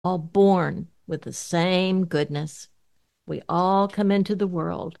all born with the same goodness. We all come into the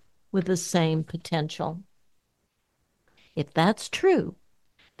world with the same potential. If that's true,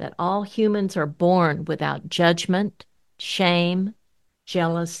 that all humans are born without judgment, shame,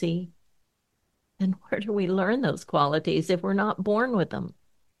 jealousy, then where do we learn those qualities if we're not born with them?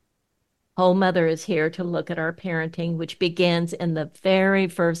 Whole Mother is here to look at our parenting, which begins in the very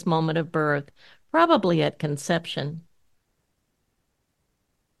first moment of birth, probably at conception.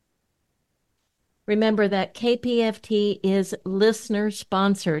 Remember that KPFT is listener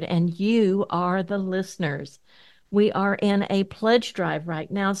sponsored, and you are the listeners. We are in a pledge drive right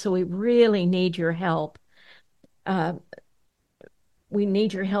now, so we really need your help. Uh, we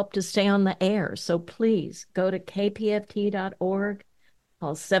need your help to stay on the air. So please go to kpft.org,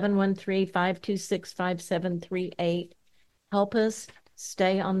 call 713-526-5738. Help us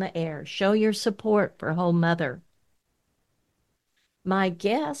stay on the air. Show your support for Whole Mother. My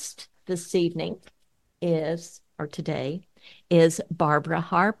guest this evening today, is Barbara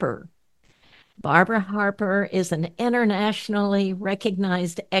Harper. Barbara Harper is an internationally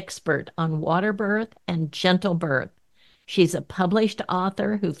recognized expert on water birth and gentle birth. She's a published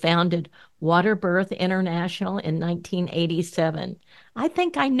author who founded Water Birth International in 1987. I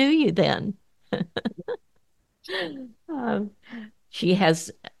think I knew you then. uh, she has,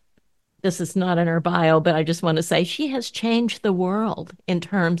 this is not in her bio, but I just want to say she has changed the world in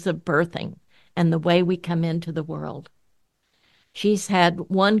terms of birthing and the way we come into the world. She's had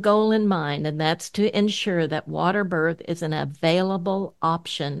one goal in mind, and that's to ensure that water birth is an available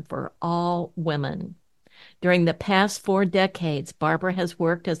option for all women. During the past 4 decades, Barbara has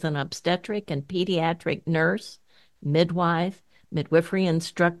worked as an obstetric and pediatric nurse, midwife, midwifery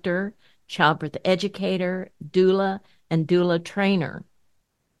instructor, childbirth educator, doula, and doula trainer.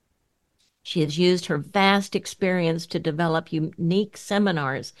 She has used her vast experience to develop unique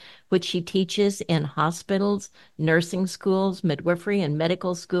seminars, which she teaches in hospitals, nursing schools, midwifery and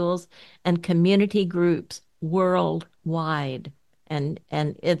medical schools, and community groups worldwide. And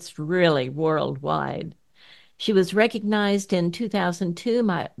it's really worldwide. She was recognized in 2002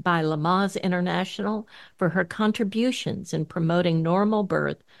 by Lamaze International for her contributions in promoting normal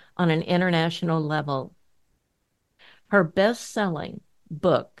birth on an international level. Her best-selling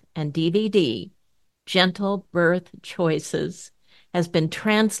book and DVD, Gentle Birth Choices, has been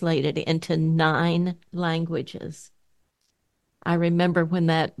translated into 9 languages. I remember when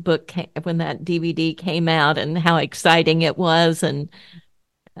when that DVD came out and how exciting it was, and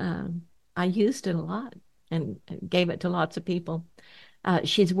uh, I used it a lot and gave it to lots of people.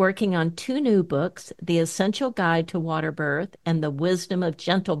 She's working on 2 new books, The Essential Guide to Water Birth and The Wisdom of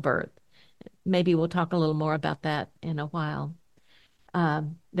Gentle Birth. Maybe we'll talk a little more about that in a while.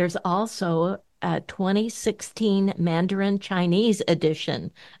 There's also a 2016 Mandarin Chinese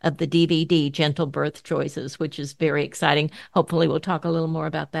edition of the DVD Gentle Birth Choices, which is very exciting. Hopefully, we'll talk a little more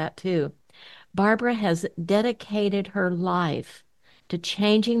about that too. Barbara has dedicated her life to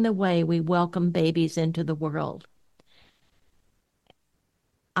changing the way we welcome babies into the world.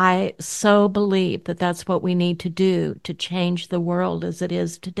 I so believe that that's what we need to do to change the world as it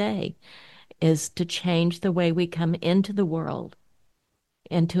is today, is to change the way we come into the world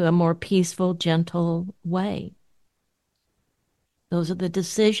into a more peaceful, gentle way. Those are the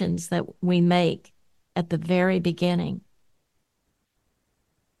decisions that we make at the very beginning.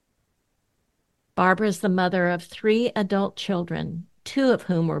 Barbara is the mother of 3 adult children, 2 of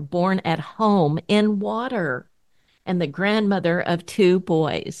whom were born at home in water, and the grandmother of 2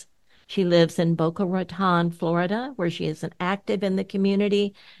 boys. She lives in Boca Raton, Florida, where she is an active in the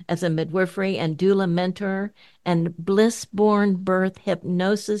community as a midwifery and doula mentor and bliss-born birth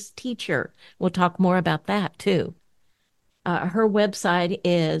hypnosis teacher. We'll talk more about that too. Her website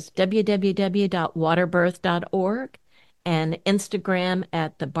is www.waterbirth.org and Instagram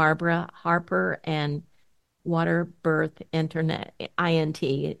at the Barbara Harper and Water Birth Internet INT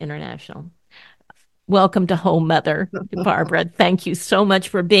International. Welcome to Whole Mother, Barbara. Thank you so much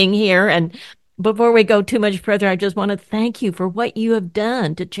for being here. And before we go too much further, I just want to thank you for what you have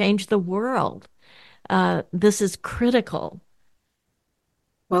done to change the world. This is critical.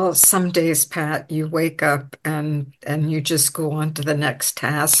 Well, some days, Pat, you wake up and you just go on to the next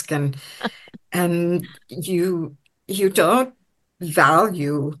task and you don't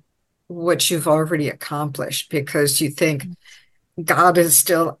value what you've already accomplished because you think God is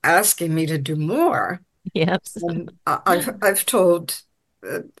still asking me to do more. Yes. And I've told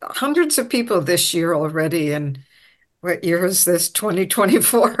hundreds of people this year already, and what year is this?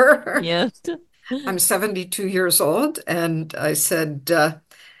 2024. Yes. I'm 72 years old, and I said,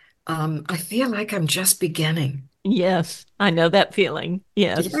 I feel like I'm just beginning. Yes, I know that feeling.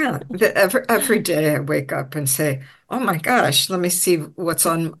 Yes. Yeah, every day I wake up and say, "Oh my gosh, let me see what's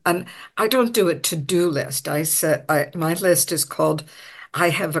on." And I don't do a to-do list. My list is called "I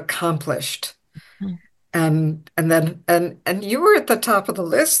have accomplished," and you were at the top of the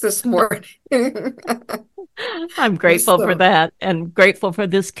list this morning. I'm grateful for So, that and grateful for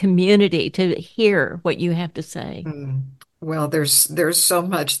this community to hear what you have to say. mm, well, there's so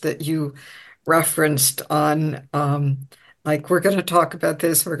much that you referenced on like we're going to talk about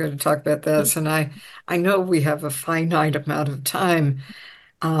this, we're going to talk about this, and I know we have a finite amount of time.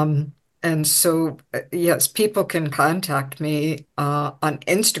 Um, and so, yes, people can contact me on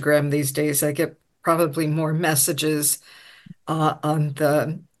Instagram these days. I get probably more messages on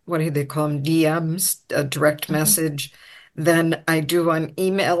the, what do they call them, DMs, direct Mhm. message, than I do on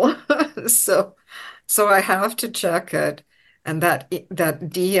email. So, so I have to check it. And that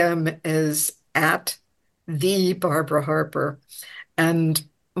DM is at the Barbara Harper. And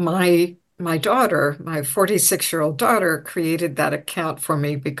my daughter, my 46-year-old daughter, created that account for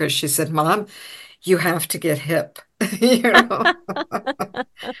me because she said, "Mom, you have to get hip." You know,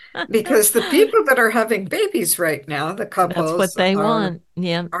 because the people that are having babies right now, the That's what couples they want.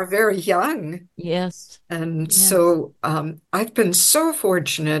 Yeah. are very young. Yes. And Yes. so I've been so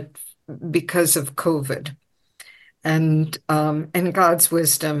fortunate because of COVID and God's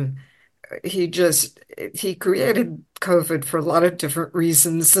wisdom. He just he created COVID for a lot of different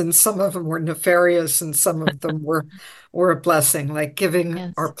reasons, and some of them were nefarious, and some of them were a blessing, like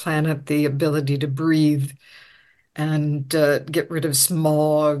giving our Yes. planet the ability to breathe and get rid of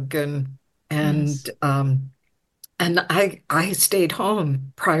smog and Yes. I stayed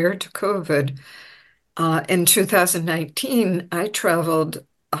home prior to COVID. In 2019, I traveled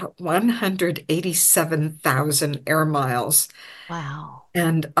 187,000 air miles. Wow.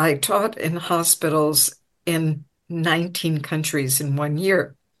 And I taught in hospitals in 19 countries in 1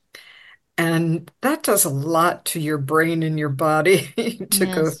 year. And that does a lot to your brain and your body to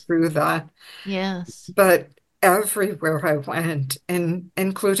go Yes. through that. Yes. But everywhere I went, and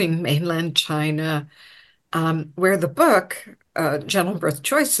including mainland China, where the book, Gentle Birth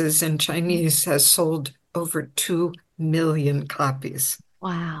Choices in Mhm. Chinese, has sold over 2 million copies.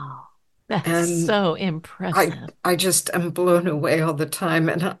 Wow. That's And so I impressive. I just am blown away all the time,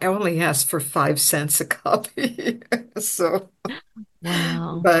 and I only ask for 5 cents a copy. So,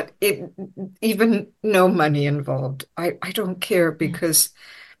 Wow. but it even no money involved. I don't care Yes. because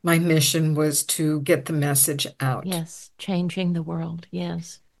my mission was to get the message out. Yes. Changing the world.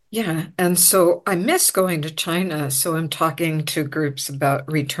 Yes. Yeah, and so I miss going to China, so I'm talking to groups about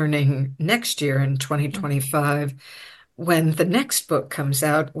returning next year in Mhm. 2025 when the next book comes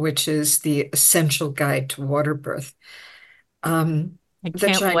out, which is The Essential Guide to Water Birth. Um, I the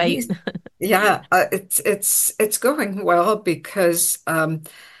can't wait. Chinese, yeah, it's going well because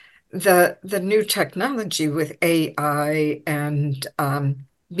the new technology with AI and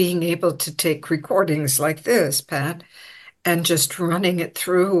being able to take recordings like this, Pat, and just running it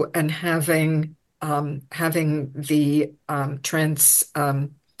through and having the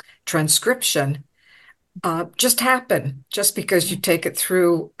transcription just happen just because you take it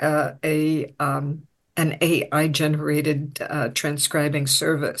through a an AI generated transcribing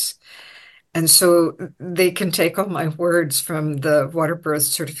service. And so they can take all my words from the water birth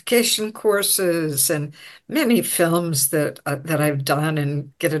certification courses and many films that I've done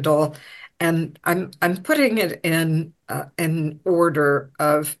and get it all. And I'm putting it in order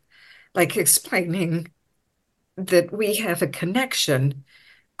of like explaining that we have a connection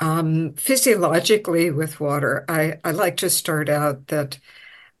physiologically with water. I like to start out that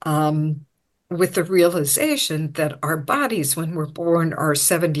um, with the realization that our bodies, when we're born, are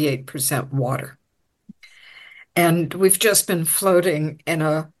 78% water. And we've just been floating in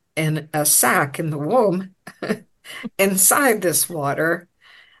a sack in the womb inside this water.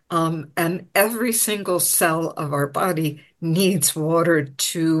 And every single cell of our body needs water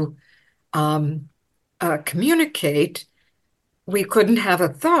to um, communicate. We couldn't have a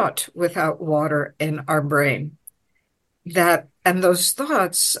thought without water in our brain. And those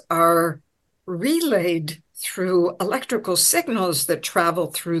thoughts are relayed through electrical signals that travel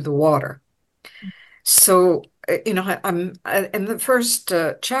through the water. So, in the first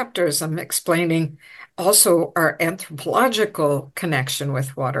chapters, I'm explaining also our anthropological connection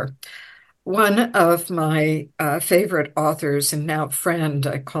with water. One of my favorite authors and now friend,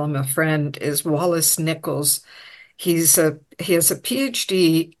 I call him a friend, is Wallace Nichols. He has a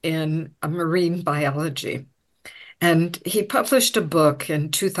PhD in marine biology, and he published a book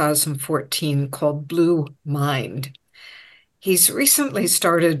in 2014 called Blue Mind. he's recently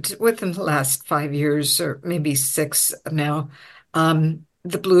started, within the last 5 years or maybe six now,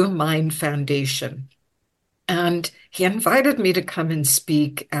 the Blue Mind Foundation. And he invited me to come and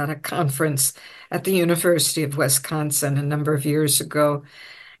speak at a conference at the University of Wisconsin a number of years ago,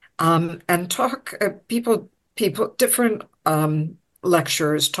 and talk. Different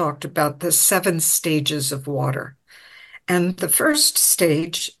lecturers talked about the 7 stages of water. And the first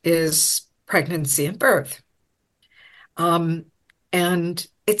stage is pregnancy and birth. Um, and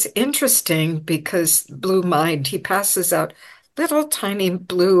it's interesting because Blue Mind, he passes out little tiny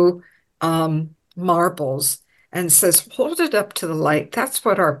blue marbles and says, hold it up to the light. That's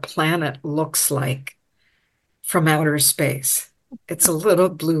what our planet looks like from outer space. It's a little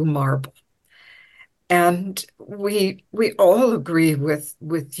blue marble. And we all agree with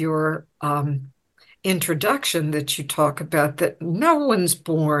your introduction that you talk about that no one's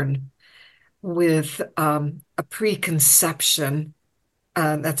born with a preconception.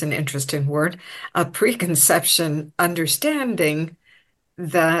 That's an interesting word. A preconception understanding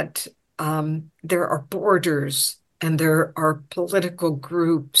that there are borders and there are political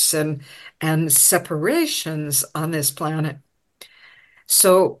groups and separations on this planet.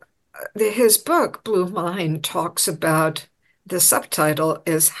 So his book, Blue Mind, talks about the subtitle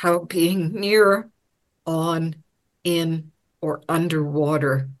is how being near, on, in, or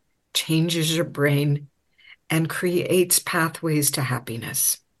underwater changes your brain and creates pathways to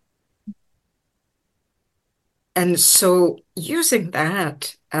happiness. And so using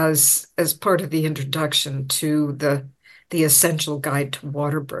that as part of the introduction to the essential guide to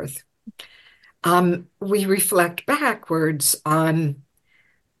water birth, we reflect backwards on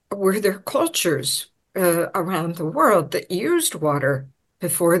were there cultures around the world that used water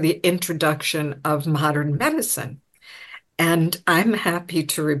before the introduction of modern medicine. And I'm happy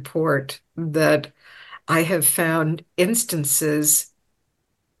to report that I have found instances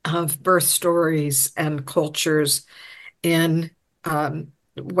of birth stories and cultures in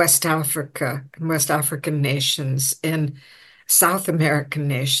West Africa, West African nations, in South American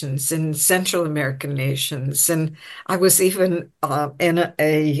nations, in Central American nations. And I was even I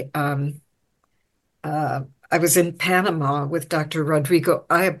was in Panama with Dr. Rodrigo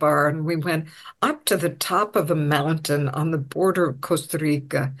Aybar, and we went up to the top of a mountain on the border of Costa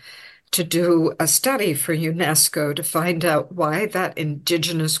Rica to do a study for UNESCO to find out why that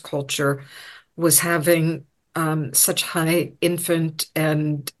indigenous culture was having such high infant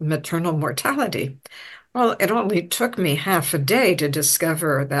and maternal mortality. Well, it only took me half a day to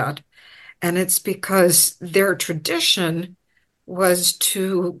discover that. And it's because their tradition was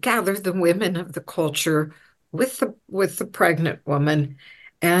to gather the women of the culture with the pregnant woman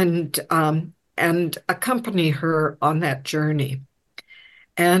and accompany her on that journey.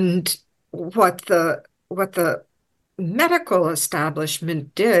 And what the medical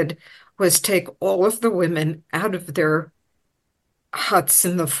establishment did was take all of the women out of their huts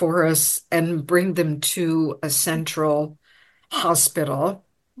in the forests and bring them to a central hospital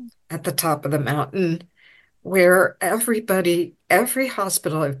at the top of the mountain where every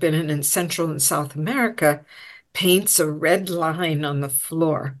hospital I've been in Central and South America paints a red line on the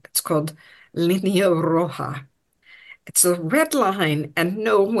floor. It's called Linea Roja. It's a red line, and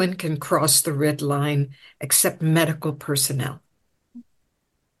no one can cross the red line except medical personnel.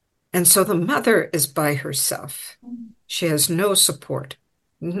 And so the mother is by herself. She has no support.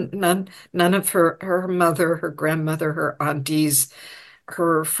 None of her mother, her grandmother, her aunties,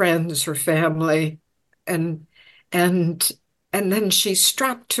 her friends, her family, and and and then she's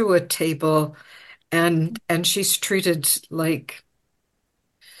strapped to a table and she's treated like,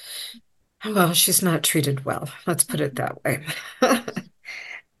 well, she's not treated well. Let's put it that way.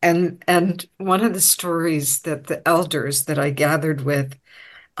 And one of the stories that the elders that I gathered with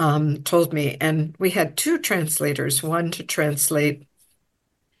told me, and we had two translators, one to translate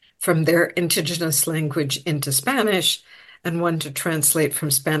from their indigenous language into Spanish, and one to translate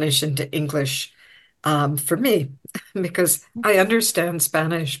from Spanish into English for me, because I understand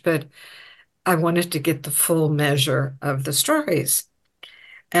Spanish, but I wanted to get the full measure of the stories.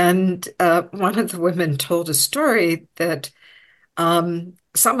 And one of the women told a story that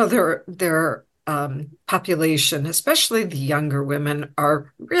some of their population, especially the younger women,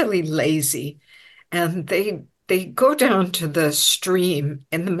 are really lazy, and they go down to the stream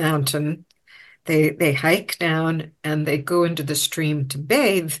in the mountain. They hike down and they go into the stream to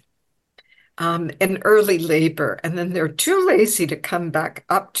bathe in early labor, and then they're too lazy to come back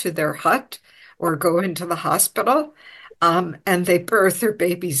up to their hut or go into the hospital, and they birth their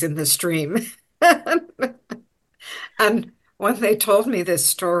babies in the stream. And when they told me this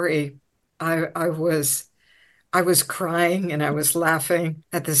story, I was I was crying and I was laughing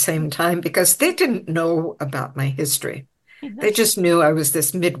at the same time because they didn't know about my history. They Yes. just knew I was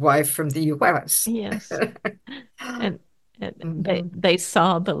this midwife from the US. Yes. And, and they Mhm. they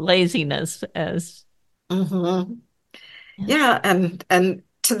saw the laziness as Mhm. yes. Yeah, and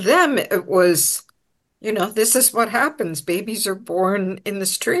to them it was, this is what happens. Babies are born in the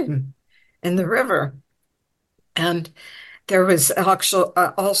stream, in the river. And there was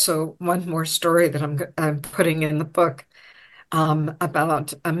also one more story that I'm putting in the book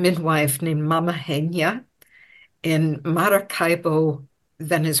about a midwife named Mama Henia in Maracaibo,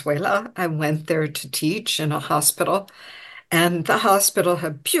 Venezuela. I went there to teach in a hospital, and the hospital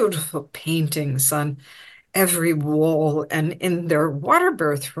had beautiful paintings on every wall. And in their water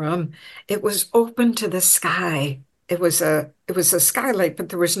birth room, it was open to the sky. It was a skylight, but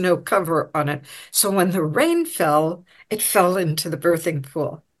there was no cover on it. So when the rain fell, it fell into the birthing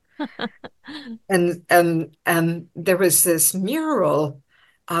pool. And there was this mural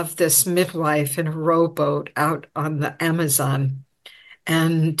of this midwife in a rowboat out on the Amazon.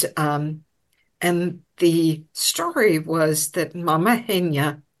 And the story was that Mama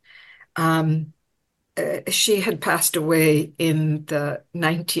Henya, um, she had passed away in the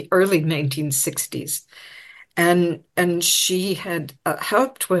early 1960s, and she had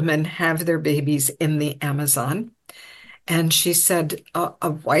helped women have their babies in the Amazon. And she said a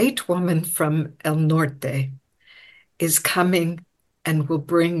white woman from El Norte is coming and will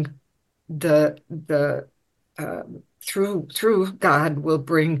bring the through God will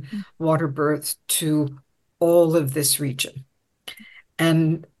bring water birth to all of this region.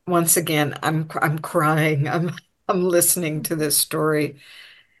 And once again, I'm crying. I'm listening to this story,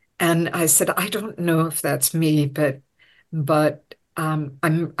 and I said, I don't know if that's me, but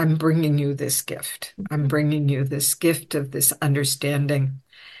I'm bringing you this gift. I'm bringing you this gift of this understanding.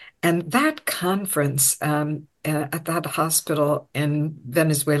 And that conference at that hospital in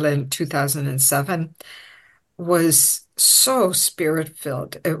Venezuela in 2007 was so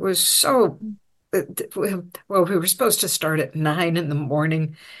spirit-filled. It was so, well, we were supposed to start at 9 in the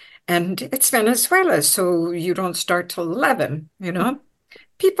morning, and it's Venezuela, so you don't start till 11.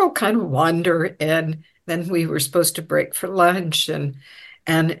 People kind of wander in. Then we were supposed to break for lunch, and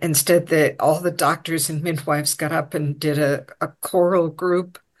instead all the doctors and midwives got up and did a choral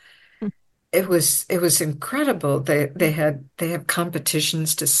group. It was incredible. They have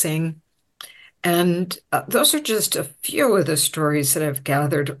competitions to sing, and those are just a few of the stories that I've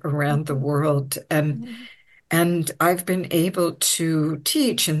gathered around the world, and I've been able to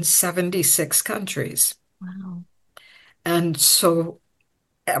teach in 76 countries. Wow. And so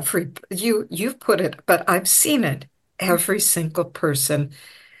you've put it, but I've seen it. Every single person,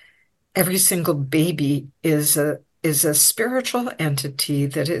 every single baby is a spiritual entity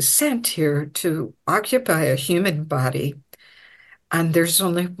that is sent here to occupy a human body. And there's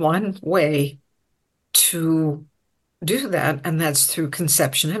only one way to do that, and that's through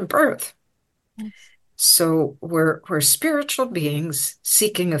conception and birth. Yes. So we're spiritual beings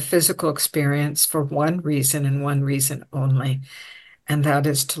seeking a physical experience for one reason and one reason only, and that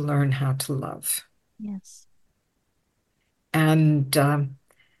is to learn how to love. Yes. And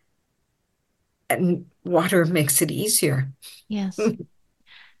and water makes it easier. Yes.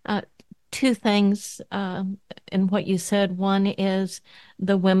 Uh, Two things in what you said. One is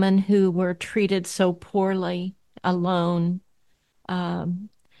the women who were treated so poorly alone. Um,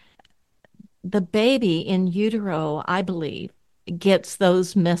 the baby in utero, I believe, gets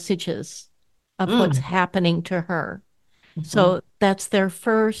those messages of what's Mm. happening to her. Mhm. So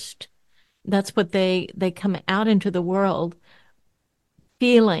that's what they come out into the world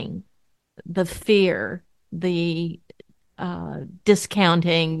feeling the fear, the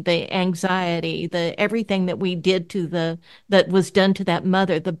discounting, the anxiety, the everything that we did to that was done to that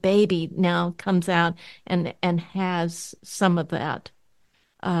mother. The baby now comes out and has some of that.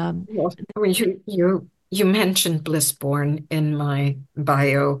 Um, Well, when you mentioned Blissborn in my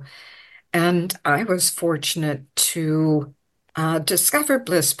bio, and I was fortunate to discover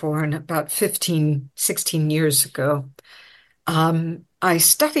Blissborn about 15, 16 years ago. I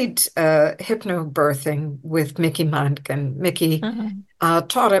studied hypnobirthing with Mickey Montgan. Mickey uh,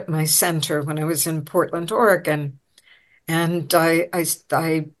 taught at my center when I was in Portland, Oregon, and I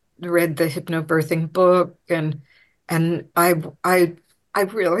read the hypnobirthing book, and I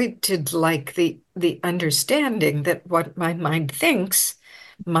really did like the understanding that what my mind thinks,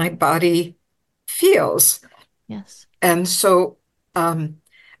 my body feels. yes. And so,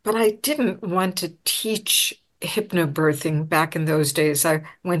 but I didn't want to teach hypnobirthing back in those days. I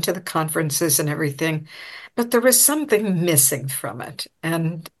went to the conferences and everything, but there was something missing from it.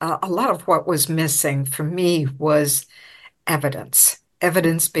 And a lot of what was missing for me was evidence,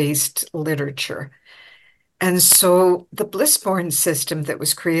 evidence-based literature. And so the Blissborn system that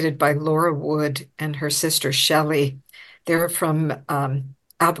was created by Laura Wood and her sister Shelley, they're from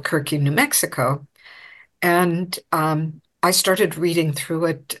Albuquerque, New Mexico. And I started reading through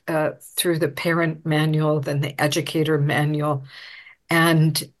it through the parent manual, then the educator manual.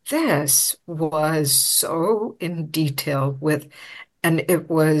 And this was so in detail and it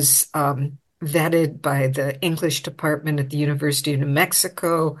was vetted by the English department at the University of New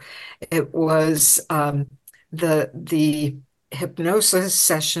Mexico. It was the hypnosis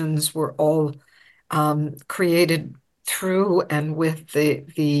sessions were all created through and with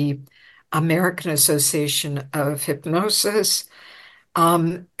the American Association of Hypnosis.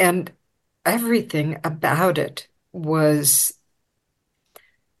 And everything about it was,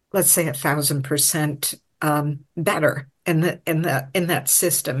 let's say, 1,000% better in that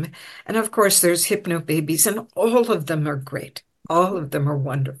system. And of course, there's hypnobabies, and all of them are great. All of them are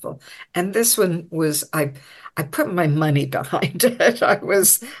wonderful. And this one was I put my money behind it.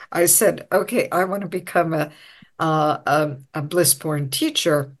 I said, okay, I want to become a Blissborn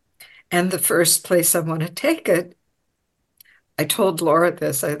teacher. And the first place I want to take it, I told Laura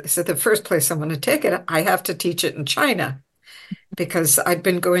this. I said, the first place I want to take it, I have to teach it in China because I'd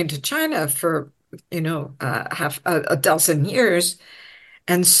been going to China for, half a dozen years.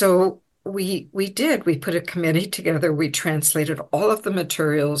 And so we did. We put a committee together. We translated all of the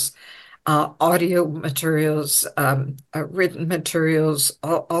materials, audio materials, written materials,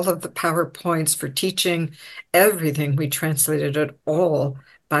 all of the PowerPoints for teaching, everything. We translated it all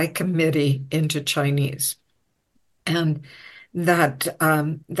by committee into Chinese. And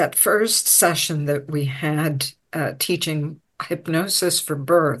that first session that we had teaching hypnosis for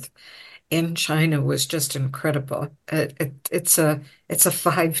birth in China was just incredible. It's a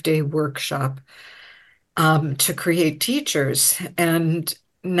 5-day workshop to create teachers, and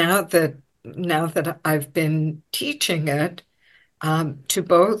now that I've been teaching it to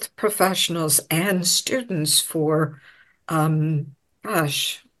both professionals and students for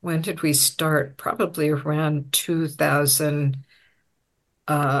when did we start? Probably around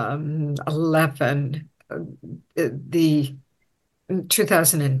 2011, the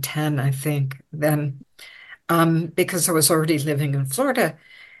 2010, I think, then, because I was already living in Florida,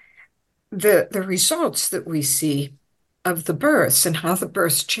 the results that we see of the births and how the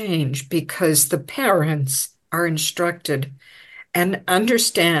births change because the parents are instructed and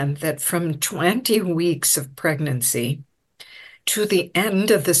understand that from 20 weeks of pregnancy to the end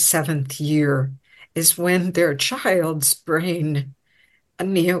of the 7th year is when their child's brain, a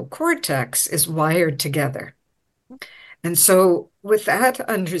neocortex, is wired together. And so with that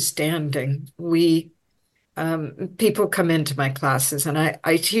understanding, people come into my classes, and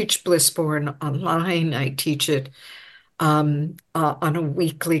I teach Blissborn online. I teach it on a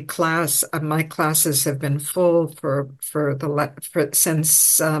weekly class. My classes have been full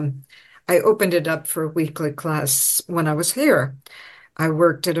since I opened it up for a weekly class when I was here. I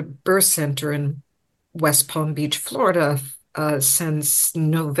worked at a birth center in West Palm Beach, Florida, since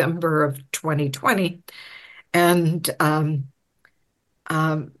November of 2020, and um,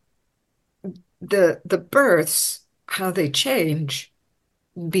 the births, how they change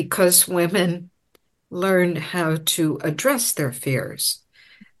because women learn how to address their fears.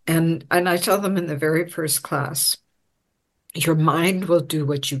 And I tell them in the very first class, your mind will do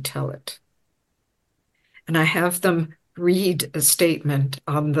what you tell it. And I have them read a statement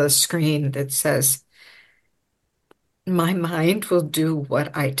on the screen that says, my mind will do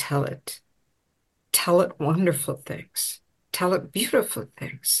what I tell it. Tell it wonderful things. Tell it beautiful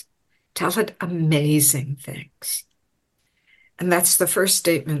things. Tell it amazing things. And that's the first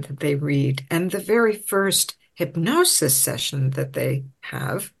statement that they read. And the very first hypnosis session that they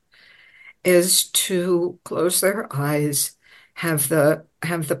have is to close their eyes, have the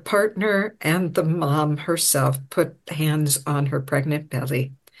partner and the mom herself put hands on her pregnant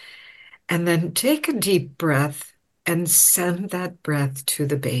belly, and then take a deep breath and send that breath to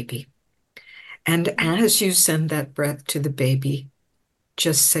the baby. And as you send that breath to the baby,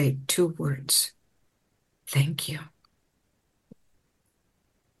 just say 2 words: thank you.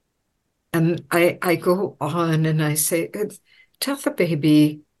 And I go on and I say, tell the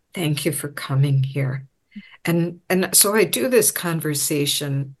baby, thank you for coming here. And so I do this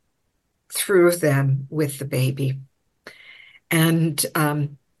conversation through them with the baby. And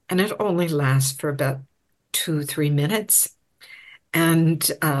it only lasts for about 2, 3 minutes. And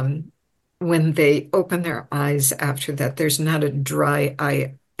when they open their eyes after that, there's not a dry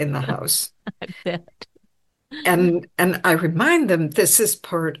eye in the house. I bet. And I remind them this is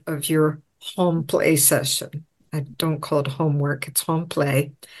part of your home play session. I don't call it homework, it's home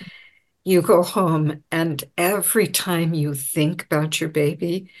play. You go home, and every time you think about your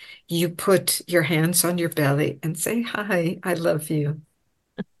baby, you put your hands on your belly and say, "Hi, I love you."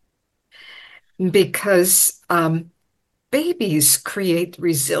 Because babies create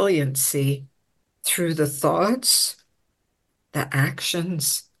resiliency through the thoughts, the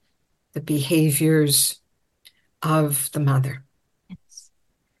actions, the behaviors of the mother. Yes.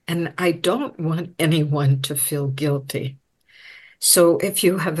 And I don't want anyone to feel guilty. So if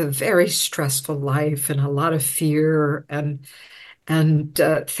you have a very stressful life and a lot of fear and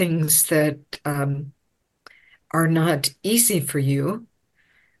things that are not easy for you,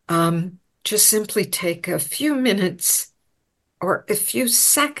 just simply take a few minutes or a few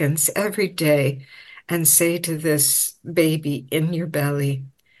seconds every day and say to this baby in your belly,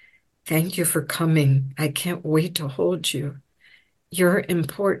 "Thank you for coming. I can't wait to hold you. You're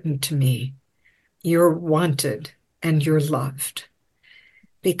important to me. You're wanted and you're loved."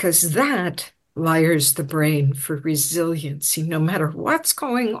 Because that wires the brain for resiliency. No matter what's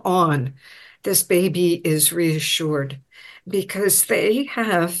going on, this baby is reassured because they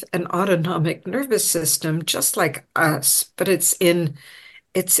have an autonomic nervous system just like us, but it's in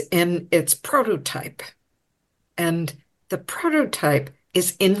its prototype. And the prototype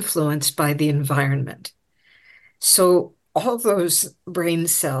is influenced by the environment. So all those brain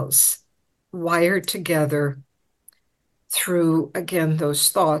cells wire together through, again, those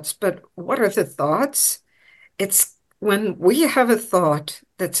thoughts. But what are the thoughts? It's when we have a thought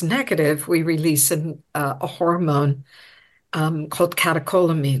that's negative, we release a hormone called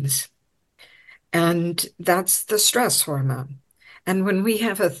catecholamines, and that's the stress hormone. And when we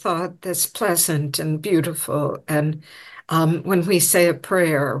have a thought that's pleasant and beautiful, and when we say a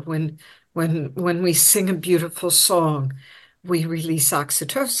prayer, when we sing a beautiful song, we release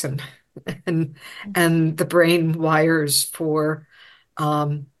oxytocin, and and the brain wires for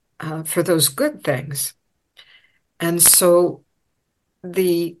those good things. And so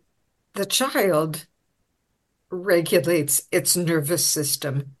the the child regulates its nervous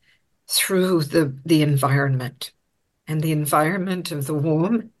system through the environment. And the environment of the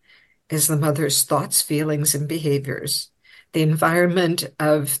womb is the mother's thoughts, feelings, and behaviors. The environment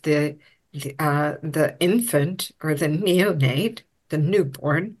of the infant or the neonate, the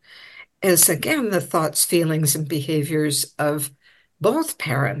newborn, is again the thoughts, feelings, and behaviors of both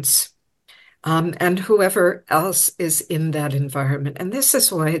parents, and whoever else is in that environment. And this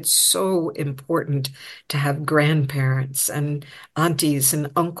is why it's so important to have grandparents and aunties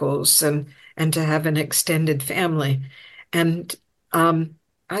and uncles and to have an extended family. And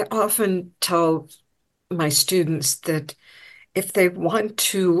I often tell my students that if they want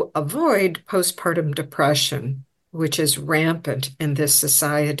to avoid postpartum depression, which is rampant in this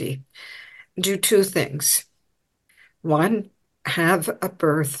society, do two things. One, have a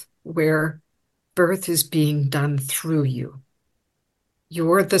birth where birth is being done through you.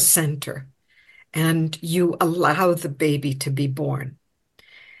 You're the center, and you allow the baby to be born.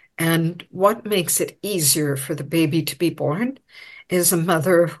 And what makes it easier for the baby to be born is a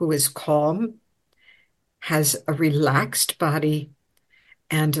mother who is calm, has a relaxed body,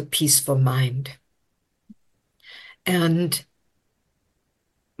 and a peaceful mind. And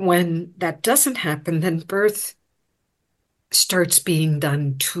when that doesn't happen, then birth starts being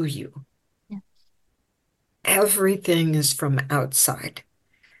done to you. Yeah. Everything is from outside.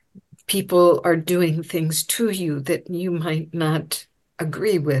 People are doing things to you that you might not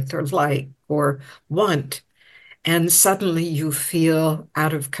agree with or like or want. And suddenly you feel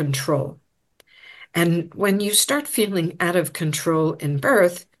out of control. And when you start feeling out of control in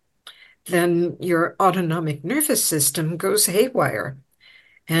birth, then your autonomic nervous system goes haywire.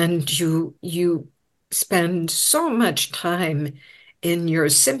 And you spend so much time in your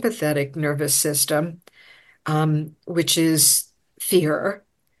sympathetic nervous system, which is fear,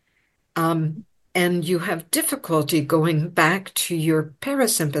 and you have difficulty going back to your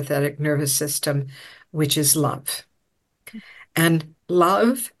parasympathetic nervous system, which is love. And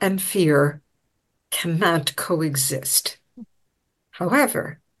love and fear cannot coexist.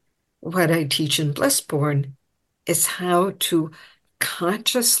 However, what I teach in Blissborn is how to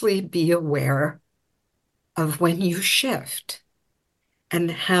consciously be aware of when you shift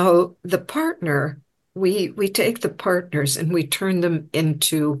and how the partner, we take the partners and we turn them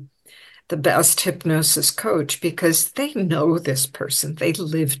into the best hypnosis coach because they know this person. They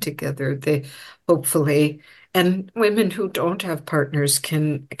live together. They hopefully And women who don't have partners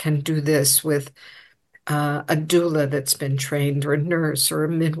can do this with a doula that's been trained, or a nurse, or a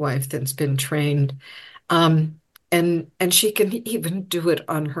midwife that's been trained. Um, and she can even do it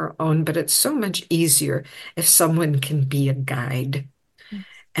on her own, but it's so much easier if someone can be a guide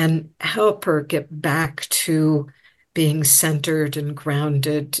and help her get back to being centered and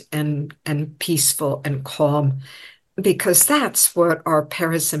grounded and peaceful and calm, because that's what our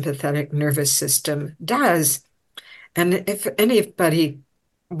parasympathetic nervous system does. And if anybody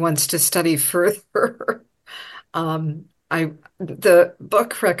wants to study further, I the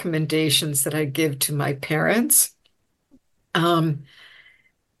book recommendations that I give to my parents, um,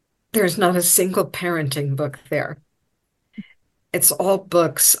 there's not a single parenting book there. It's all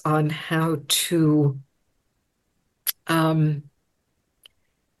books on um,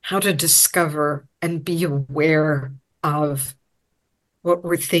 how to discover and be aware of what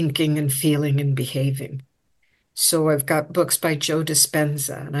we're thinking and feeling and behaving. So I've got books by Joe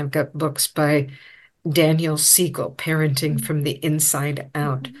Dispenza, and I've got books by Daniel Siegel, Parenting from the Inside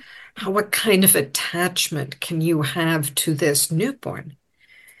Out. What kind of attachment can you have to this newborn?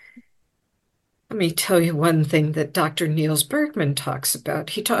 Let me tell you one thing that Dr. Niels Bergman talks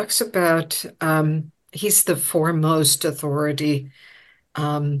about. He talks about, he's the foremost authority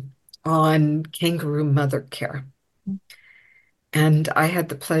on kangaroo mother care. And I had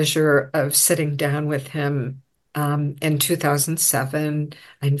the pleasure of sitting down with him in 2007.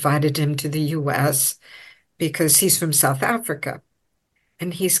 I invited him to the US because he's from South Africa.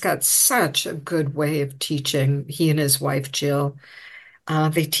 And he's got such a good way of teaching. He and his wife, Jill,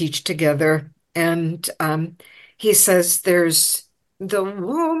 they teach together. And he says the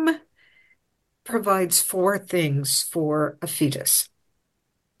womb provides four things for a fetus.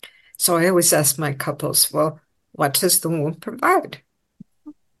 So I always ask my couples, well, what does the womb provide?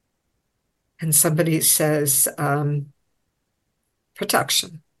 And somebody says,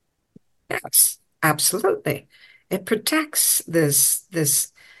 protection. Yes, absolutely. It protects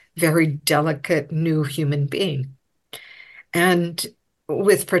this very delicate new human being. And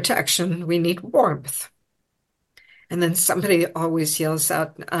with protection, we need warmth. And then somebody always yells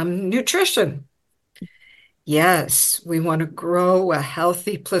out, nutrition. Yes, we want to grow a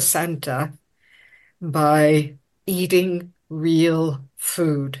healthy placenta by eating real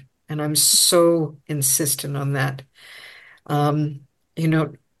food. And I'm so insistent on that. You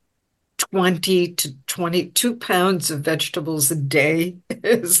know, 20 to 22 pounds of vegetables a day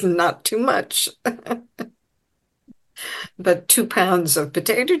is not too much, but 2 pounds of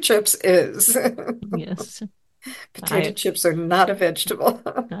potato chips is. Yes, Potato I chips are not a vegetable.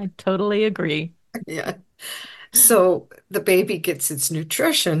 I totally agree. Yeah. So the baby gets its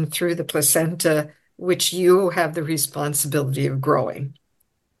nutrition through the placenta, which you have the responsibility of growing.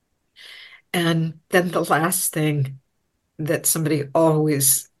 And then the last thing that somebody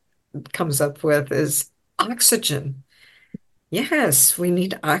always comes up with is oxygen. Yes, we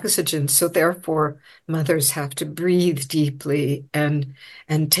need oxygen. So therefore, mothers have to breathe deeply and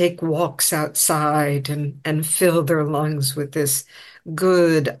take walks outside and fill their lungs with this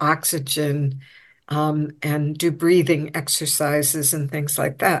good oxygen, and do breathing exercises and things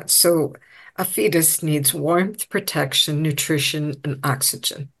like that. So a fetus needs warmth, protection, nutrition, and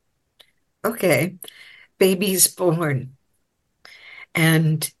oxygen. Okay, baby's born,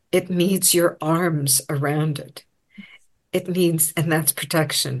 and it needs your arms around it. It needs, and that's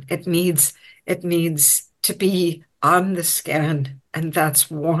protection. It needs to be on the scan, and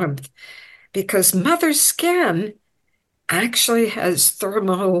that's warmth, because mother's scan actually has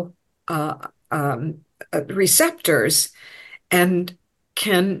thermo receptors and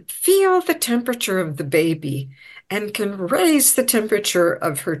can feel the temperature of the baby and can raise the temperature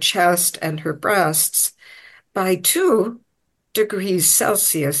of her chest and her breasts by 2 degrees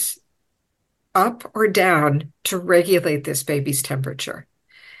Celsius up or down to regulate this baby's temperature.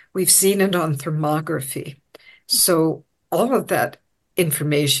 We've seen it on thermography. So all of that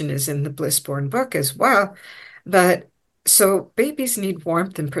information is in the Blissborn book as well. But so babies need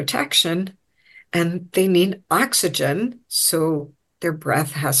warmth and protection, and they need oxygen. So their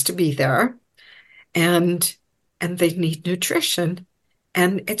breath has to be there, and they need nutrition.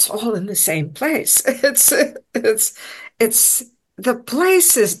 And it's all in the same place. It's the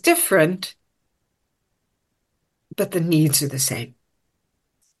place is different, but the needs are the same.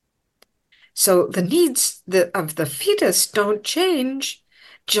 So the needs of the fetus don't change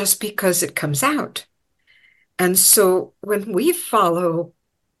just because it comes out. And so when we follow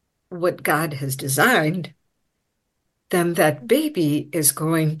what God has designed, then that baby is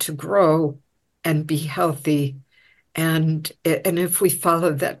going to grow and be healthy And if we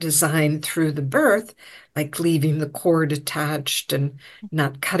follow that design through the birth, like leaving the cord attached and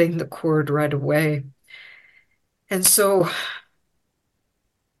not cutting the cord right away. And so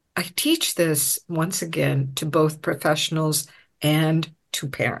I teach this once again to both professionals and to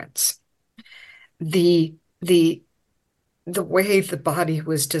parents. The the the way the body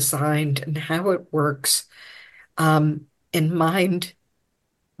was designed and how it works in mind,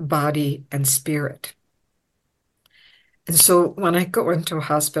 body, and spirit. And so when I go into a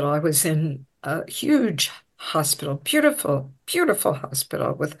hospital, I was in a huge hospital, beautiful, beautiful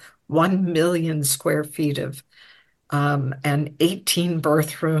hospital with 1 million square feet of and 18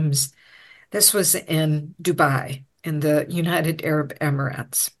 birth rooms. This was in Dubai, in the United Arab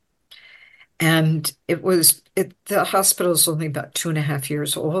Emirates. And the hospital's only about 2.5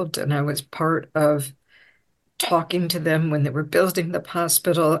 years old. And I was part of talking to them when they were building the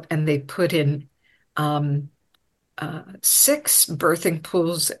hospital, and they put in um, 6 birthing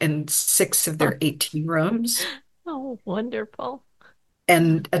pools in 6 of their 18 rooms, Oh, wonderful.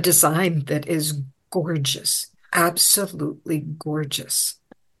 and a design that is gorgeous, absolutely gorgeous.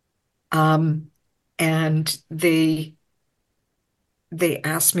 Um, and they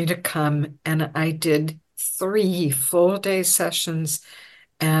asked me to come, and I did 3 full day sessions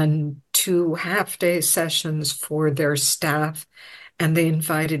and 2 half-day sessions for their staff. And they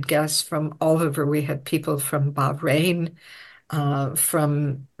invited guests from all over. We had people from Bahrain,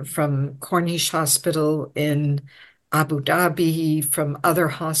 from Cornish Hospital in Abu Dhabi, from other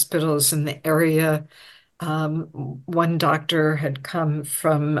hospitals in the area. One doctor had come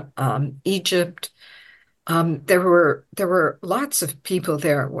from Egypt. There were lots of people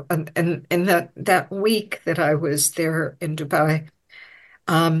there, and in that week that I was there in Dubai,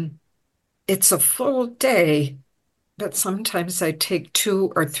 um, it's a full day, but sometimes I take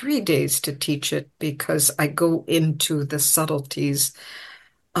 2 or 3 days to teach it because I go into the subtleties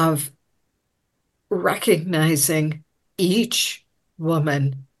of recognizing each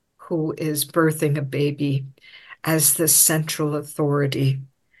woman who is birthing a baby as the central authority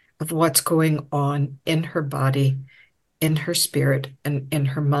of what's going on in her body, in her spirit, and in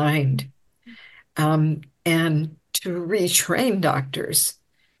her mind. And to retrain doctors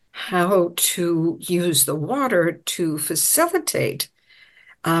how to use the water to facilitate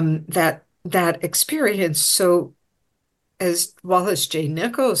that experience. So, as Wallace J.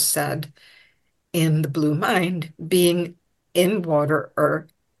 Nichols said in The Blue Mind, being in water or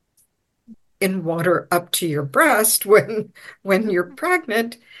in water up to your breast when you're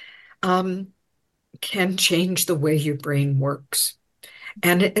pregnant um, can change the way your brain works.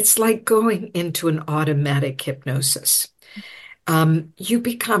 And it's like going into an automatic hypnosis. You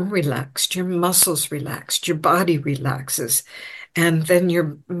become relaxed, your muscles relaxed, your body relaxes, and then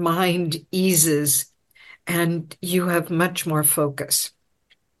your mind eases and you have much more focus.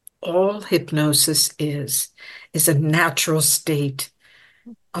 All hypnosis is a natural state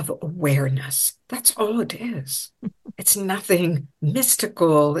of awareness. That's all it is. It's nothing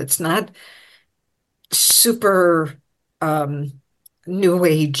mystical. It's not super um, new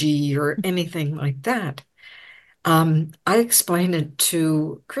agey or anything like that. I explain it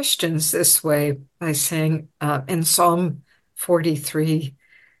to Christians this way by saying in Psalm 43,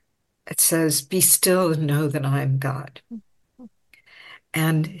 it says, "Be still and know that I am God."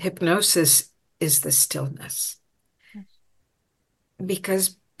 And hypnosis is the stillness.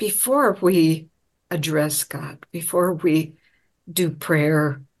 Because before we address God, before we do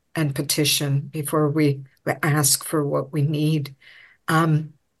prayer and petition, before we ask for what we need,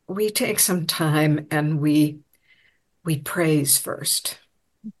 um, we take some time and we praise first,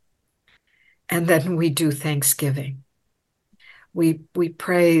 and then we do thanksgiving. We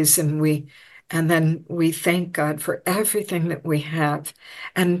praise and then we thank God for everything that we have.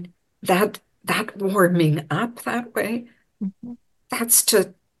 And that warming up that way, Mhm. that's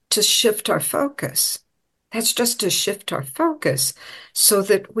to shift our focus. That's just to shift our focus so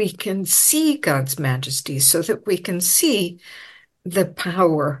that we can see God's majesty, so that we can see the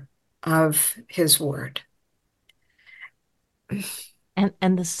power of his word.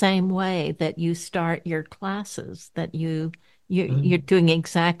 And the same way that you start your classes, that you're Mm. doing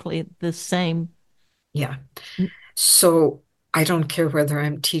exactly the same. Yeah. So I don't care whether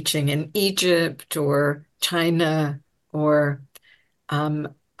I'm teaching in Egypt or China or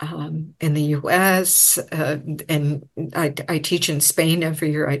in the US, and I teach in Spain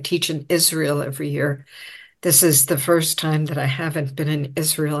every year. I teach in Israel every year. This is the first time that I haven't been in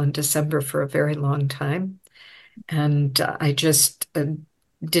Israel in December for a very long time. And I just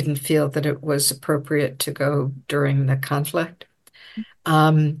didn't feel that it was appropriate to go during the conflict.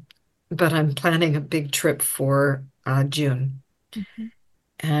 Um, but I'm planning a big trip for June. Mhm.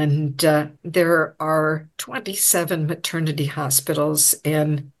 And there are 27 maternity hospitals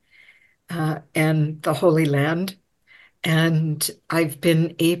in the Holy Land. And I've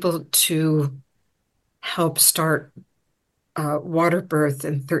been able to help start water birth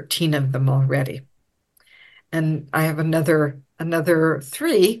in 13 of them already. And I have another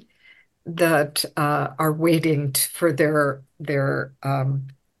three that are waiting for their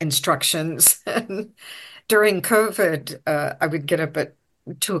instructions. And during COVID, I would get up at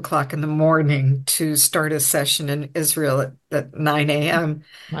 2 o'clock in the morning to start a session in Israel at 9 a.m.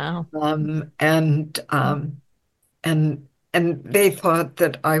 Wow. Um, and um, and and they thought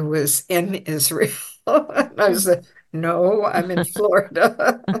that I was in Israel. And I said, no, I'm in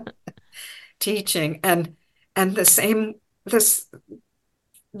Florida teaching. And the same this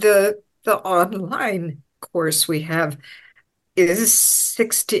the online course we have is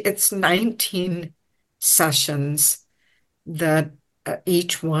 60, it's 19 sessions that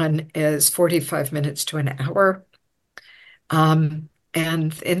each one is 45 minutes to an hour.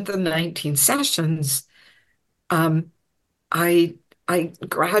 And in the 19 sessions, um, I I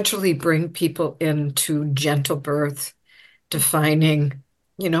gradually bring people into gentle birth, defining,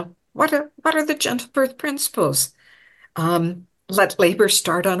 what are the gentle birth principles? Let labor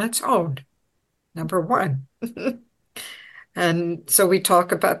start on its own, number one. And so we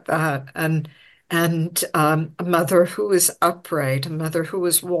talk about that, and a mother who is upright, a mother who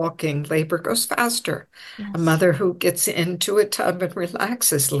is walking, labor goes faster. A Yes. mother who gets into a tub and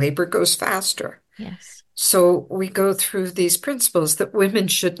relaxes, labor goes faster. Yes. So we go through these principles that women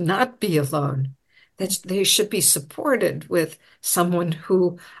should not be alone, that they should be supported with someone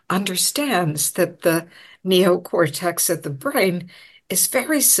who understands that the neocortex of the brain is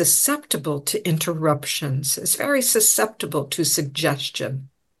very susceptible to interruptions, is very susceptible to suggestion.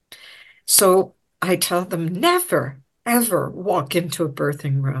 So I tell them never, ever walk into a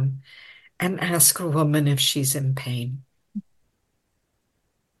birthing room and ask a woman if she's in pain.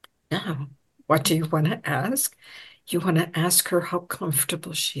 No. What do you want to ask? You want to ask her how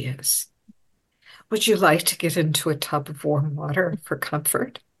comfortable she is. Would you like to get into a tub of warm water for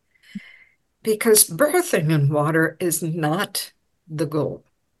comfort? Because birthing in water is not the goal.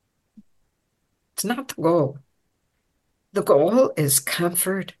 It's not the goal. The goal is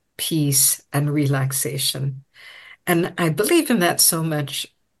comfort, peace, and relaxation. And I believe in that so much,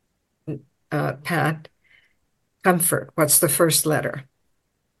 Pat. Comfort, what's the first letter?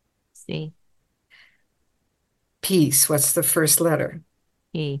 C. Peace, what's the first letter?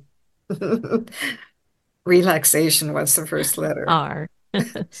 E. Relaxation, what's the first letter? R.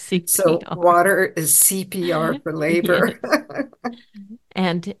 So CPR. water is CPR for Yes. labor.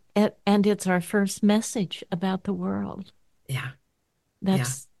 And it's our first message about the world. Yeah, yeah.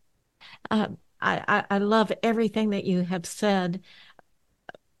 That's uh, I love everything that you have said.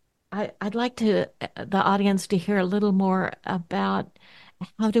 I'd like the audience to hear a little more about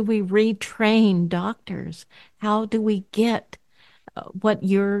how do we retrain doctors? How do we get what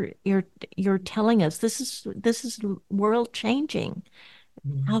you're telling us? This is world changing.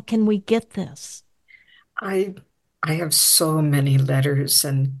 How Mm. can we get this? I I have so many letters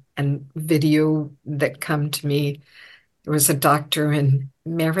and video that come to me. There was a doctor in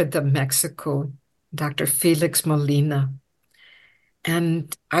Merida, Mexico, Dr. Felix Molina,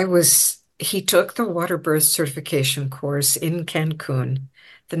 and he took the water birth certification course in Cancun.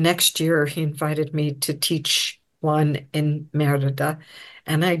 The next year, he invited me to teach one in Merida,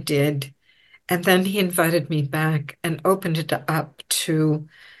 and I did. And then he invited me back and opened it up to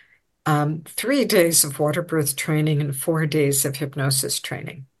 3 days of water birth training and 4 days of hypnosis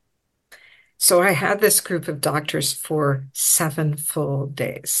training. So I had this group of doctors for 7 full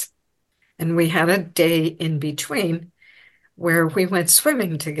days. And we had a day in between where we went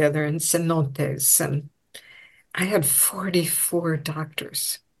swimming together in cenotes. And I had 44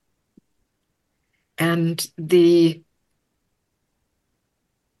 doctors. And the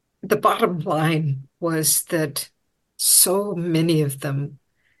bottom line was that so many of them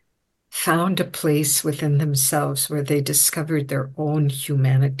found a place within themselves where they discovered their own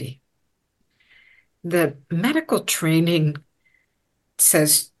humanity. That medical training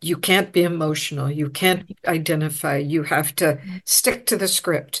says you can't be emotional, you can't Right. identify, you have to Right. stick to the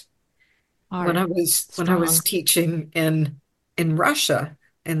script. When I Hard, was strong. teaching in Russia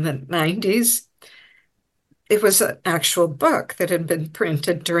in the 90s, it was an actual book that had been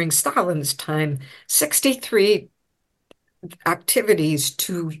printed during Stalin's time, 63 activities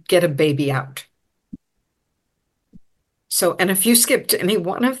to get a baby out. So, and if you skipped any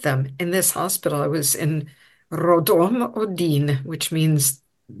one of them in this hospital, I was in Rodom Odin, which means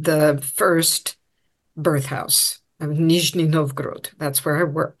the first birth house, of Nizhny Novgorod. That's where I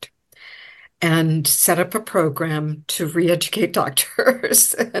worked, and set up a program to re-educate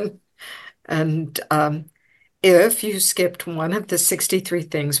doctors. And if you skipped one of the 63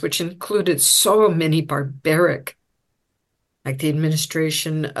 things, which included so many barbaric, like the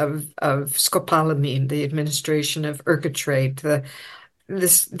administration of scopolamine, the administration of ergotrate,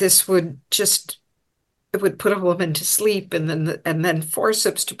 this would just it would put a woman to sleep and then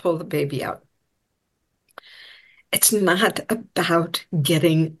forceps to pull the baby out. It's not about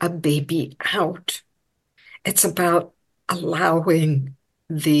getting a baby out. It's about allowing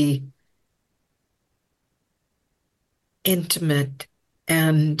the intimate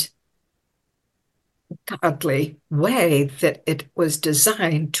and godly way that it was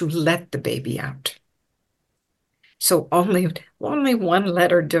designed to let the baby out. So only one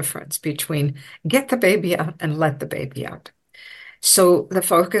letter difference between get the baby out and let the baby out. So the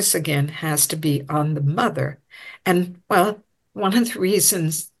focus again has to be on the mother. And well, one of the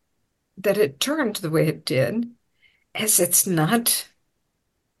reasons that it turned the way it did is it's not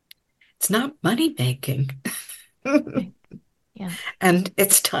money making. Okay. Yeah. And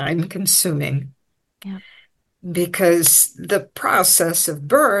it's time consuming Yeah. because the process of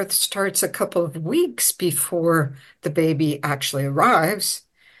birth starts a couple of weeks before the baby actually arrives,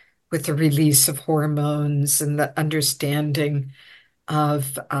 with the release of hormones and the understanding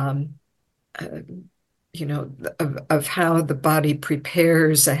of uh, of how the body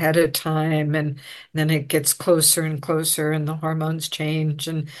prepares ahead of time, and then it gets closer and closer and the hormones change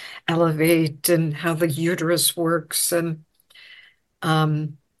and elevate, and how the uterus works,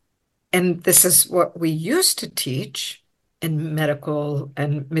 um, and this is what we used to teach in medical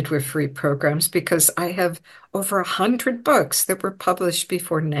and midwifery programs, because I have over 100 books that were published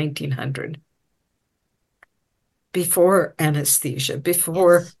before 1900, before anesthesia,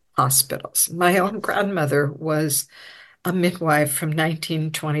 before Yes. hospitals. My own Yes. grandmother was a midwife from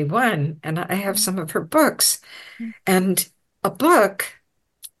 1921, and I have Mm, some of her books. mm. And a book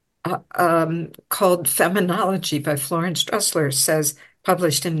called Feminology by Florence Dressler says,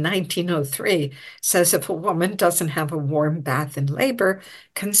 published in 1903, says if a woman doesn't have a warm bath in labor,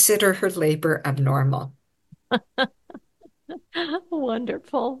 consider her labor abnormal.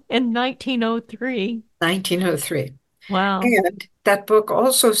 Wonderful. In 1903. 1903. Wow. And that book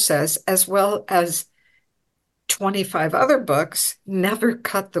also says, as well as 25 other books, never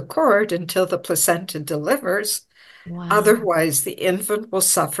cut the cord until the placenta delivers. Wow. Otherwise, the infant will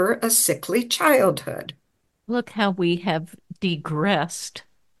suffer a sickly childhood. Look how we have digressed.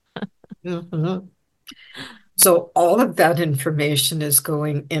 Mhm. So all of that information is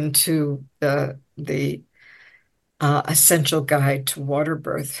going into the essential guide to water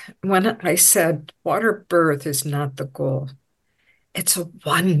birth. When I said water birth is not the goal, it's a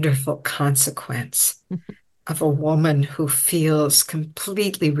wonderful consequence of a woman who feels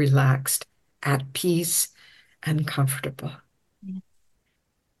completely relaxed, at peace, and comfortable.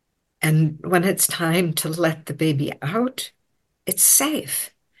 And when it's time to let the baby out, it's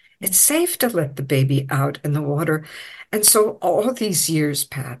safe. It's Yes. safe to let the baby out in the water. And so all these years,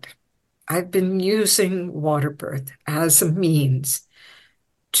 Pat, I've been using water birth as a means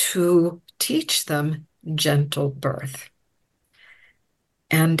to teach them gentle birth.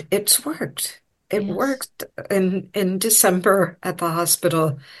 And it's worked. It Yes. worked in December at the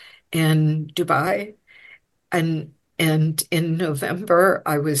hospital in Dubai. And in November,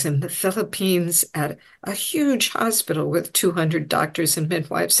 I was in the Philippines at a huge hospital with 200 doctors and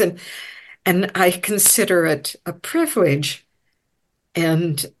midwives. And I consider it a privilege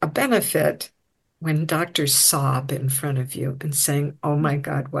and a benefit when doctors sob in front of you and saying, "Oh my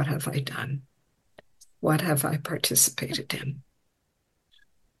God, what have I done? What have I participated in?"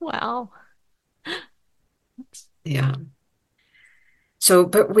 Wow. Yeah. So,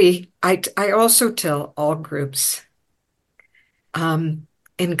 but I also tell all groups, um,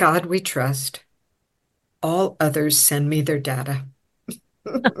 in God we trust. All others send me their data.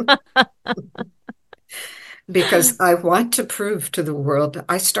 Because I want to prove to the world.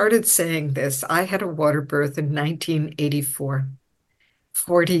 I started saying this. I had a water birth in 1984,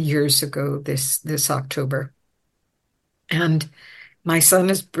 40 years ago this October. And my son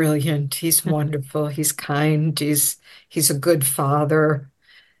is brilliant. He's wonderful. He's kind. He's a good father.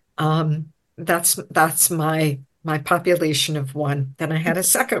 That's my population of one. Then I had a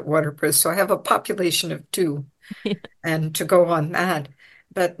second water birth, so I have a population of two, and to go on that.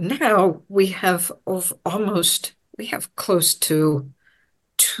 But now we have close to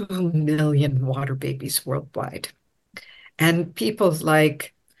 2 million water babies worldwide. And people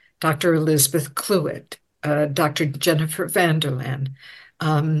like Dr. Elizabeth Cluett, Dr. Jennifer Vanderland,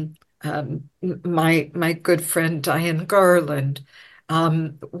 my good friend Diane Garland.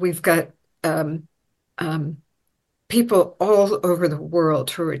 We've got um, um, people all over the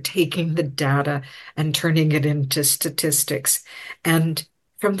world who are taking the data and turning it into statistics. And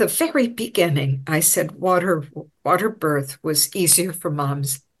from the very beginning, I said water birth was easier for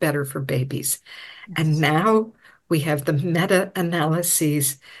moms, better for babies. And Yes. now we have the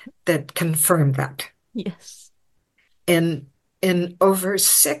meta-analyses that confirm that. Yes. In in over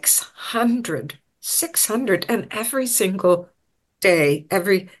 600, and every single day,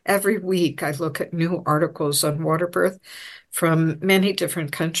 every week, I look at new articles on water birth from many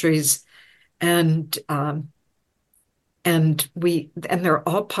different countries, and and they're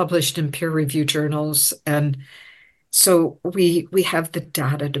all published in peer review journals, and so we have the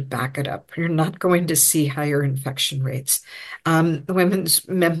data to back it up. You're not going to see higher infection rates. The women's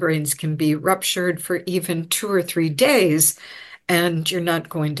membranes can be ruptured for even 2 or 3 days, and you're not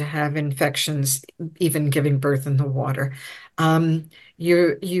going to have infections even giving birth in the water. The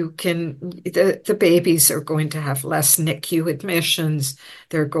babies are going to have less NICU admissions.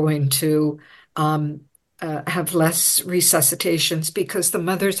 They're going to um, have less resuscitations because the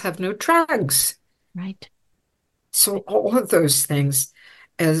mothers Yes. have no trags. Right. So Right. all of those things,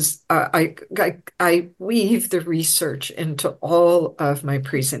 as I weave the research into all of my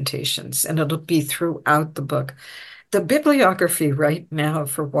presentations, and it'll be throughout the book. The bibliography right now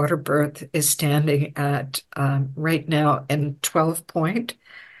for water birth is standing at right now in 12 point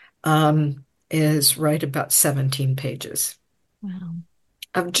is right about 17 pages Wow.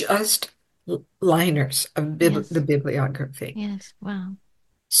 of just liners of the Yes. bibliography. Yes. Wow.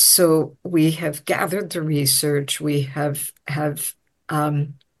 So we have gathered the research.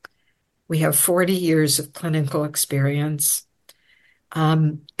 Um, we have 40 years of clinical experience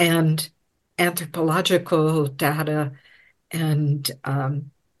and anthropological data and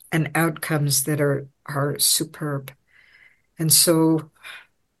outcomes that are superb. And so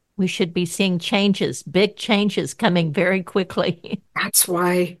We should be seeing changes, big changes coming very quickly. that's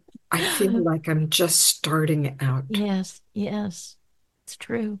why I feel like I'm just starting out Yes. Yes. It's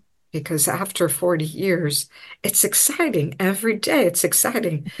true. because after 40 years, it's exciting. Every day it's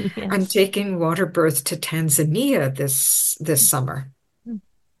exciting. I'm Yes. taking water birth to Tanzania this summer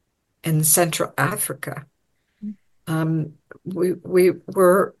in Central Africa.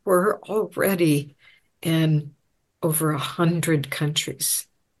 We're already in over 100 countries.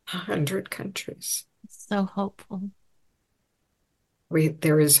 100 countries. So hopeful.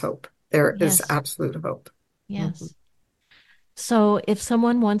 There is hope. There is Yes. absolute hope. Mhm. Yes. So, if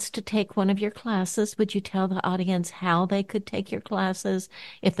someone wants to take one of your classes, would you tell the audience how they could take your classes?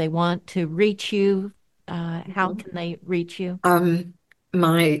 If they want to reach you, how can they reach you? Um,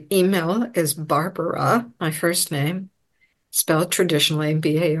 my email is Barbara, my first name, spelled traditionally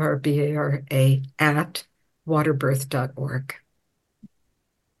Barbara at waterbirth.org.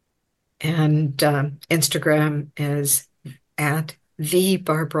 And Instagram is at the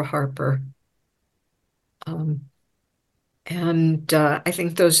Barbara Harper. Um, and I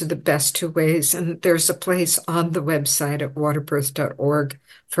think those are the best two ways. And there's a place on the website at waterbirth.org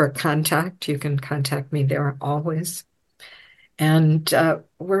for a contact. You can contact me there always. And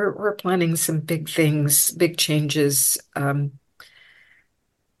we're planning some big things, big changes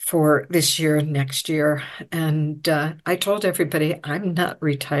for this year and next year. And I told everybody I'm not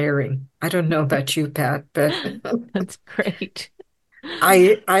retiring. I don't know about you, Pat, but That's great.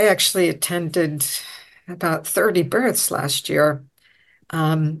 I actually attended about 30 births last year.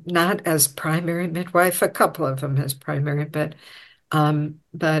 Not as primary midwife, a couple of them as primary, but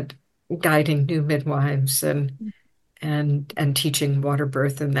guiding new midwives and teaching water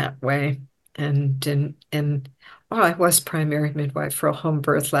birth in that way. And well, I was primary midwife for a home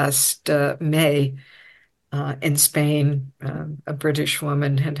birth last May in Spain. A British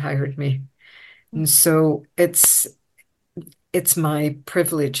woman had hired me, and so it's my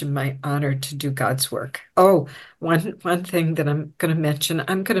privilege and my honor to do God's work. Oh, one thing that I'm going to mention,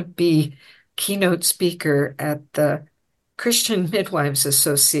 I'm going to be keynote speaker at the Christian Midwives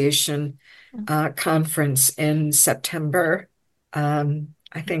Association conference in September.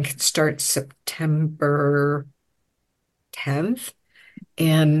 I think it starts September 10th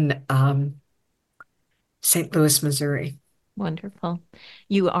in St. Louis, Missouri. Wonderful.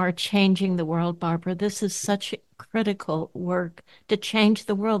 You are changing the world, Barbara. This is such critical work to change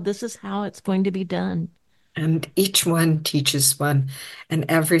the world. This is how it's going to be done. And each one teaches one, and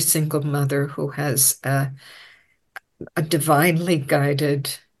every single mother who has a divinely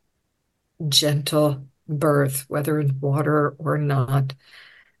guided, gentle birth, whether in water or not,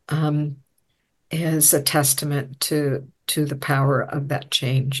 um, is a testament to the power of that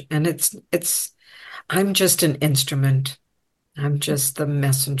change. And I'm just an instrument. I'm just the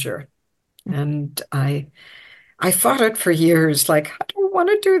messenger. And I fought it for years, like, I don't want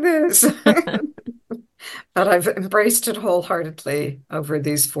to do this. But I've embraced it wholeheartedly over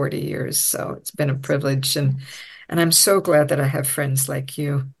these 40 years. So it's been a privilege. And I'm so glad that I have friends like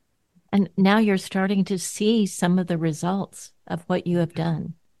you. And now you're starting to see some of the results of what you have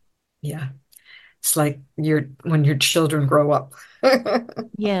done. Yeah. It's like when your children grow up.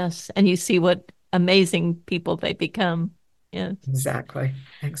 Yes. And you see what amazing people they become. Yes. Exactly.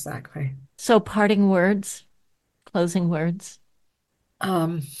 Exactly. So, parting words, closing words.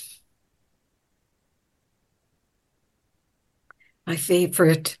 Um, my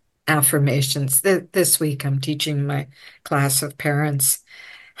favorite affirmations. This week, I'm teaching my class of parents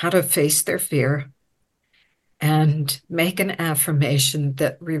how to face their fear and make an affirmation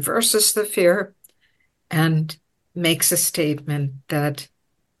that reverses the fear and makes a statement that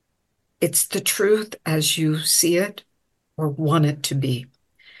it's the truth as you see it or want it to be.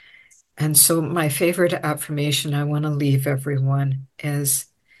 And so, my favorite affirmation I want to leave everyone is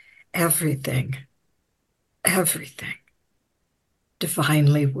everything, everything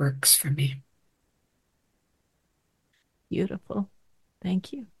divinely works for me. Beautiful.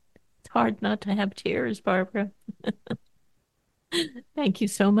 Thank you. It's hard not to have tears, Barbara. Thank you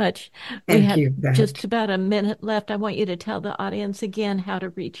so much. We Thank have you, just that. about a minute left. I want you to tell the audience again how to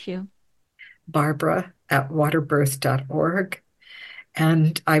reach you. Barbara at waterbirth.org.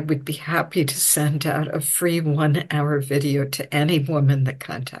 And I would be happy to send out a free 1 hour video to any woman that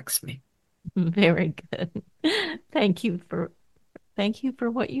contacts me. Very good. Thank you for thank you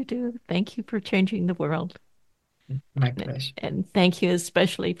for what you do. Thank you for changing the world. My pleasure. And thank you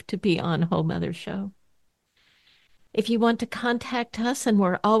especially to be on Whole Mother Show. If you want to contact us, and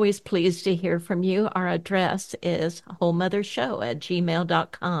we're always pleased to hear from you, our address is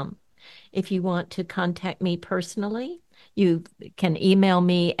wholemothershow@gmail.com. If you want to contact me personally, you can email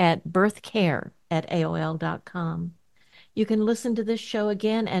me at birthcare@aol.com. You can listen to this show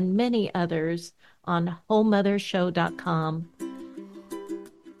again and many others on wholemothershow.com.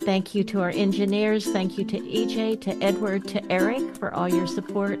 Thank you to our engineers. Thank you to EJ, to Edward, to Eric for all your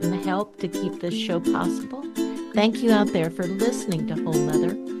support and help to keep this show possible. Thank you out there for listening to Whole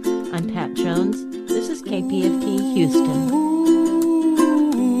Mother. I'm Pat Jones. This is KPFT Houston.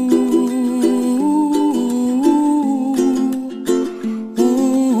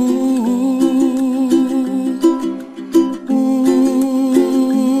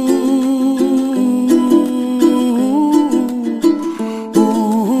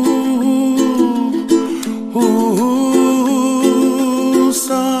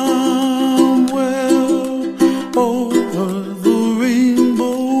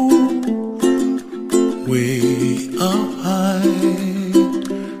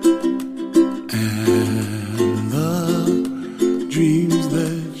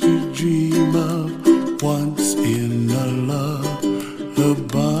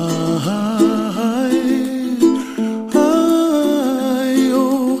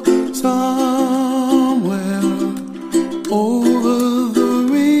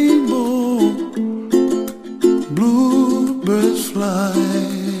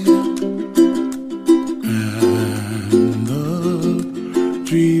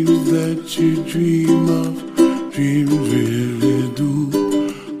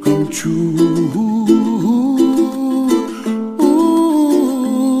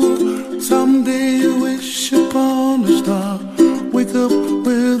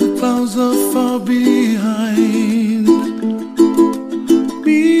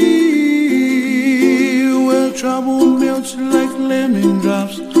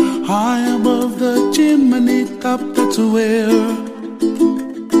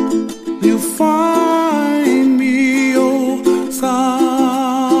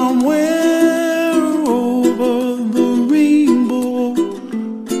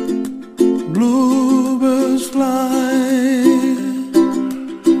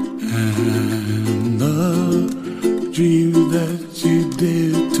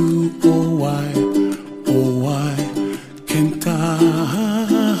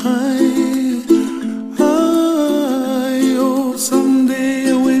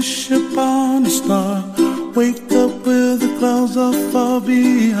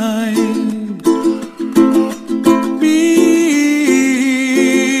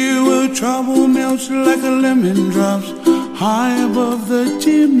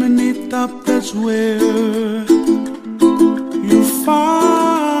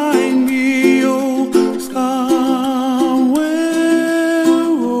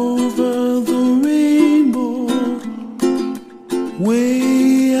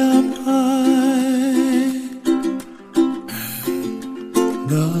 way up